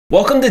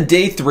Welcome to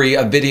day 3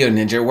 of VDO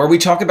Ninja, where we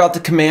talk about the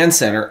command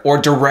center or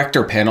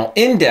director panel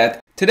in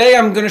depth. Today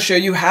I'm going to show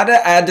you how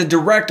to add the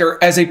director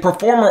as a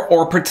performer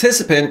or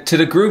participant to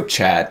the group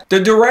chat, the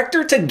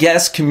director to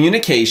guest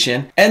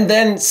communication, and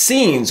then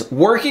scenes,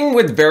 working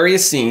with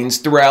various scenes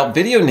throughout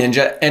VDO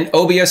Ninja and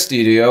OBS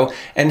Studio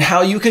and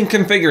how you can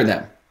configure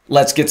them.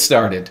 Let's get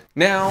started.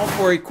 Now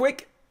for a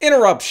quick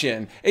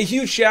interruption. A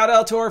huge shout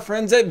out to our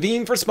friends at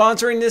Veeam for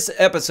sponsoring this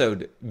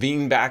episode.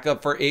 Veeam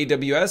Backup for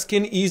AWS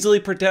can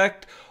easily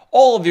protect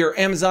all of your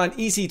Amazon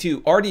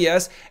EC2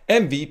 RDS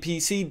and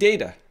VPC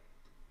data.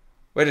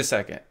 Wait a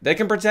second, they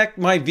can protect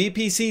my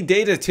VPC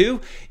data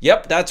too?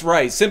 Yep, that's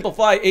right.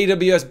 Simplify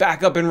AWS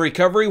backup and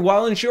recovery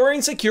while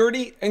ensuring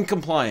security and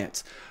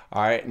compliance.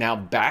 All right, now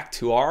back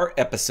to our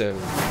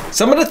episode.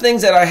 Some of the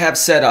things that I have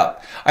set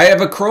up. I have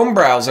a Chrome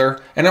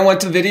browser and I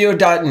went to VDO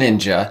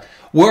Ninja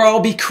where I'll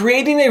be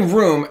creating a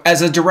room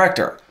as a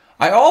director.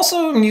 I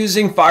also am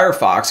using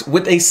Firefox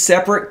with a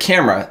separate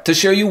camera to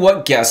show you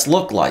what guests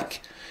look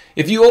like.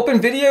 If you open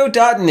VDO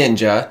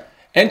Ninja,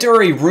 enter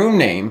a room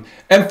name,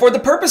 and for the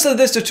purpose of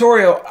this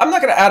tutorial, I'm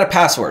not going to add a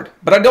password,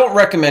 but I don't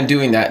recommend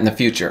doing that in the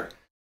future.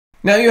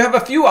 Now you have a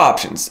few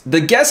options. The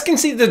guest can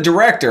see the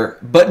director,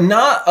 but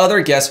not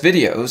other guest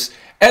videos,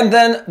 and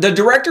then the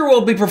director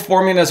will be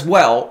performing as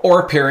well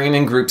or appearing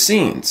in group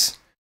scenes.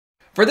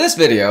 For this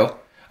video,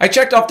 I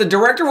checked off the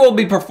director will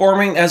be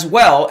performing as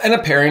well and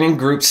appearing in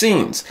group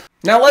scenes.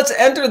 Now let's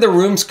enter the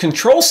room's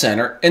control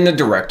center in the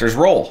director's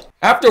role.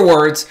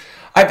 Afterwards,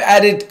 I've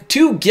added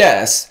 2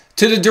 guests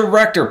to the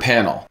director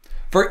panel.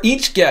 For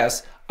each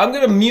guest, I'm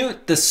going to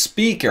mute the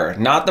speaker,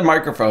 not the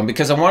microphone,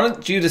 because I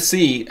wanted you to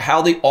see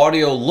how the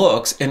audio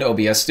looks in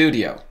OBS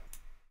Studio.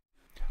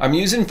 I'm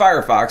using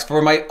Firefox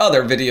for my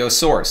other video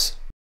source.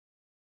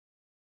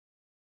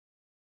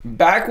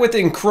 Back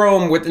within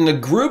Chrome within the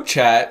group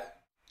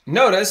chat,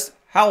 notice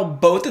how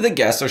both of the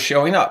guests are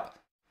showing up.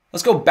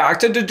 Let's go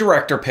back to the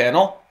director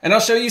panel and I'll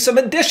show you some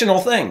additional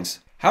things.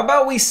 How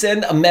about we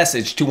send a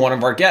message to one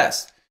of our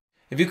guests?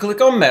 If you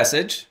click on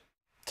message,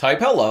 type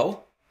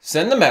hello,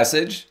 send the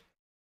message,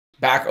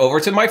 back over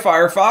to my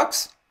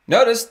Firefox,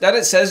 notice that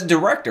it says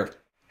director.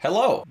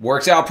 Hello.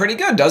 Works out pretty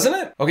good, doesn't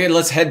it? Okay,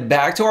 let's head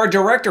back to our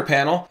director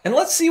panel and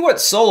let's see what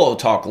solo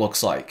talk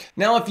looks like.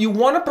 Now, if you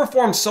want to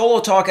perform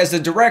solo talk as the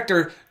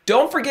director,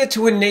 don't forget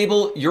to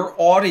enable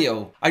your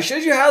audio. I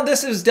showed you how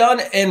this is done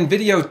in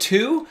video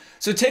 2,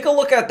 so take a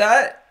look at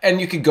that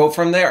and you can go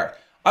from there.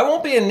 I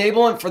won't be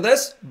enabling for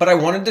this, but I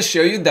wanted to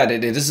show you that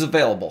it is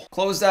available.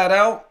 Close that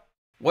out.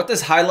 What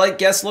does highlight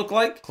guest look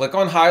like? Click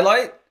on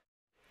highlight,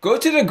 go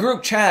to the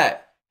group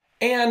chat,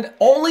 and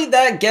only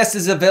that guest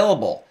is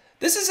available.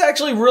 This is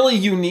actually really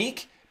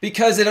unique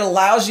because it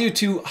allows you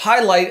to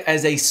highlight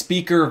as a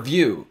speaker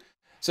view.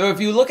 So if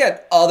you look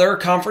at other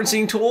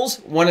conferencing tools,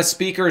 when a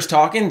speaker is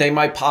talking, they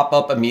might pop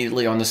up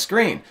immediately on the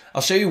screen.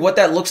 I'll show you what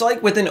that looks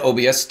like within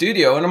OBS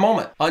Studio in a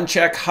moment.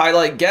 Uncheck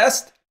highlight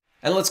guest,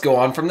 and let's go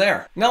on from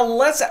there. Now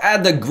let's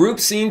add the group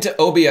scene to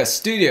OBS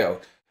Studio.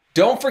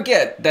 Don't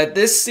forget that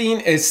this scene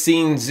is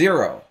scene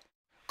 0.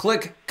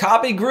 Click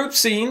copy group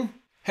scene,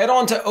 head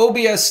on to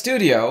OBS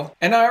Studio,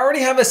 and I already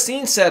have a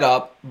scene set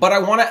up, but I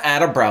want to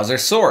add a browser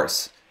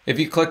source. If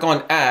you click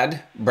on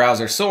add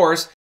browser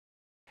source,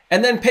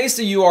 and then paste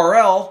the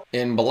URL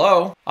in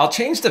below, I'll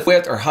change the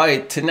width or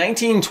height to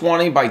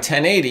 1920 by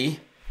 1080,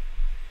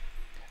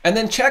 and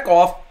then check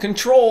off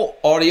control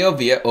audio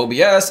via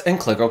OBS and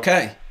click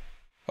OK.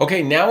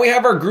 Okay, now we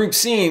have our group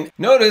scene.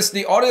 Notice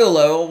the audio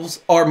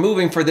levels are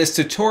moving for this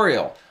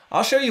tutorial.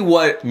 I'll show you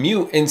what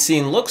mute in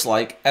scene looks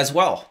like as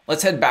well.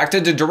 Let's head back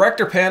to the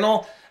director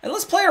panel and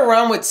let's play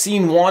around with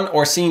scene 1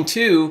 or scene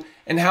 2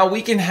 and how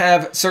we can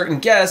have certain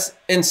guests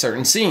in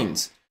certain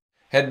scenes.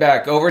 Head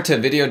back over to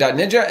VDO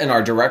Ninja and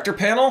our director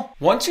panel.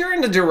 Once you're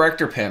in the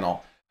director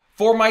panel,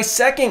 for my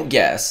second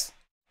guest,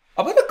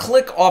 I'm going to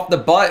click off the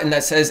button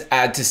that says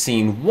add to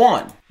scene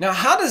 1. Now,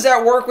 how does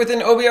that work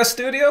within OBS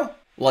Studio?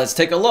 Let's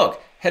take a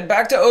look. Head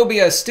back to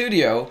OBS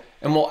Studio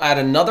and we'll add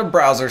another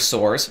browser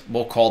source.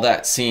 We'll call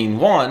that scene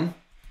 1.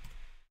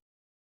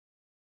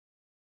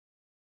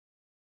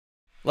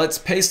 Let's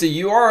paste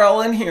the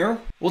URL in here.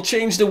 We'll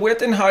change the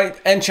width and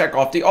height and check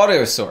off the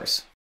audio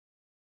source.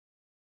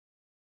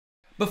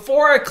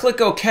 Before I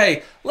click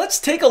OK, let's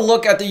take a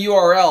look at the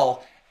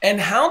URL. And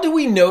how do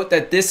we note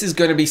that this is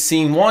going to be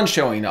scene 1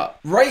 showing up?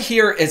 Right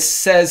here it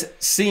says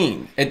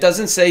scene. It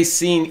doesn't say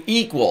scene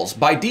equals.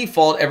 By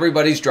default,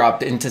 everybody's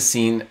dropped into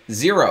scene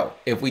 0.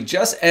 If we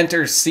just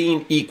enter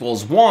scene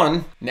equals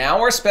 1,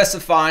 now we're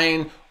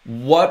specifying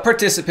what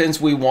participants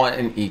we want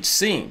in each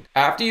scene.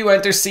 After you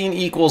enter scene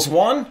equals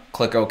 1,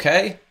 click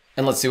OK,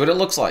 and let's see what it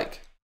looks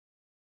like.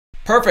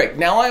 Perfect.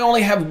 Now I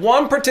only have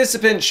 1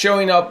 participant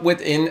showing up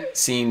within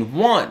scene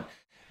 1.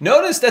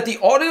 Notice that the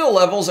audio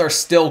levels are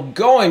still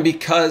going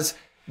because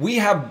we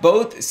have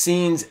both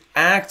scenes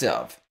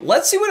active.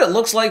 Let's see what it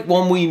looks like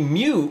when we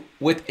mute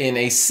within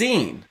a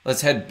scene. Let's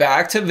head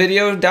back to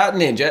VDO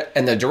Ninja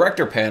and the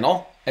director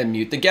panel and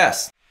mute the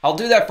guest. I'll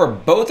do that for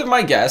both of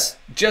my guests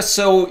just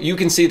so you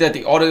can see that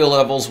the audio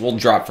levels will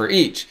drop for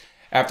each.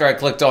 After I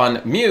clicked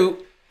on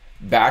mute,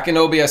 Back in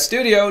OBS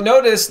Studio,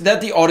 notice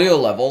that the audio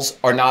levels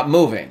are not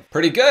moving.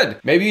 Pretty good.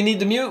 Maybe you need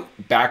to mute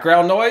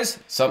background noise,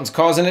 something's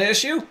causing an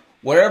issue.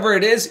 Whatever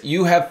it is,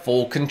 you have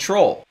full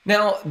control.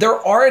 Now, there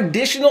are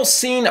additional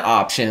scene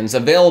options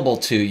available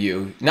to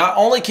you. Not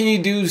only can you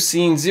do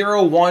scene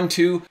 0, 1,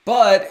 2,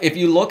 but if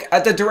you look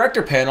at the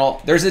director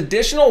panel, there's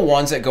additional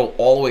ones that go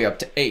all the way up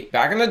to 8.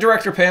 Back in the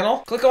director panel,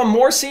 click on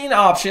more scene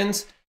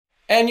options,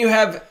 and you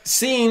have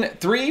scene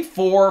 3,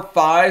 4,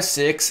 5,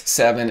 6,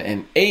 7,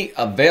 and 8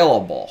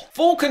 available.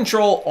 Full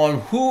control on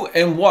who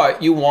and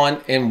what you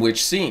want in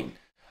which scene.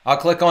 I'll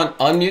click on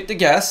unmute the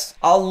guest.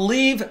 I'll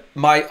leave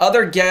my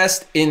other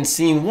guest in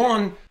scene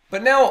 1,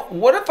 but now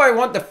what if I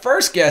want the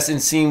first guest in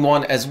scene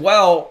 1 as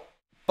well,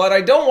 but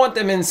I don't want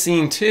them in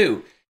scene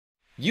 2?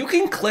 You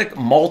can click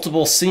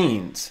multiple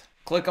scenes.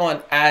 Click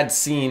on add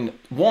scene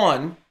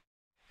 1,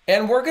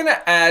 and we're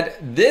gonna add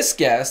this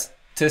guest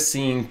to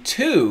scene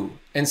 2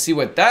 and see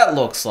what that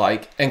looks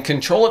like and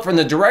control it from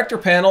the director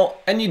panel,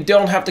 and you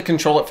don't have to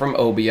control it from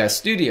OBS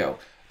Studio.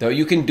 Though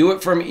you can do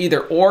it from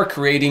either or,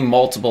 creating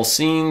multiple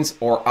scenes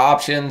or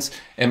options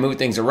and move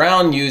things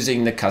around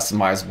using the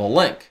customizable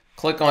link.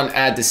 Click on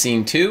add to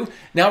scene 2.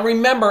 Now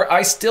remember,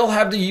 I still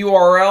have the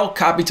URL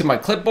copied to my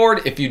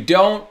clipboard. If you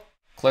don't,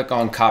 click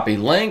on copy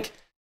link,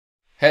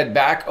 head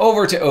back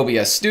over to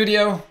OBS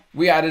Studio.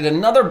 We added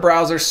another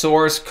browser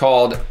source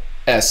called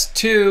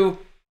S2,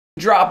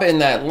 drop in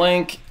that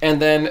link,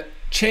 and then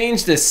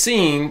change the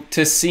scene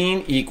to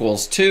scene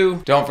equals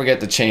 2. Don't forget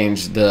to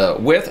change the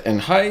width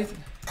and height.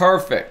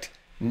 Perfect.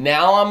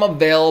 Now I'm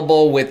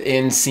available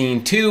within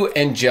scene 2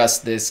 and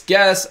just this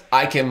guest.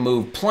 I can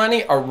move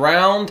plenty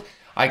around.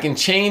 I can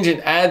change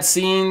and add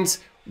scenes,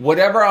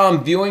 whatever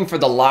I'm viewing for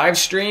the live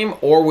stream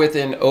or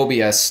within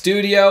OBS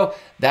Studio.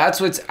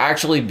 That's what's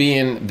actually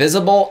being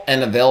visible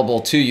and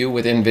available to you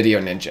within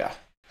VDO Ninja.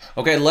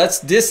 Okay, let's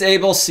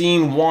disable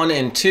scene 1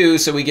 and 2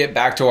 so we get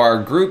back to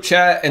our group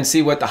chat and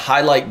see what the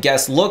highlight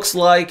guest looks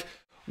like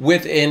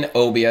within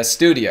OBS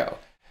Studio.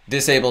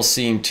 Disable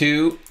scene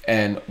 2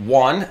 and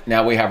 1.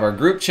 Now we have our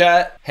group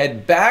chat.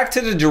 Head back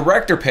to the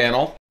director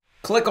panel.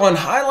 Click on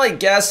highlight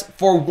guest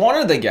for one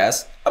of the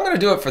guests. I'm going to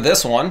do it for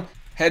this one.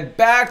 Head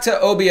back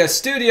to OBS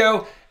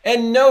Studio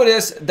and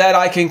notice that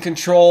I can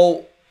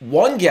control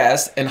one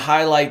guest and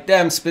highlight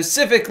them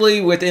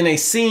specifically within a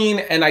scene,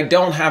 and I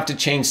don't have to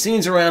change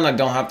scenes around. I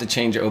don't have to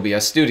change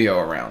OBS Studio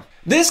around.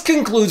 This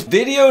concludes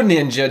VDO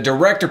Ninja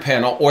Director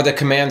Panel or the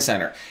Command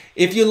Center.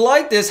 If you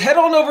like this, head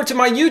on over to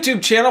my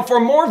YouTube channel for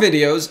more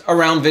videos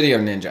around VDO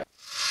Ninja.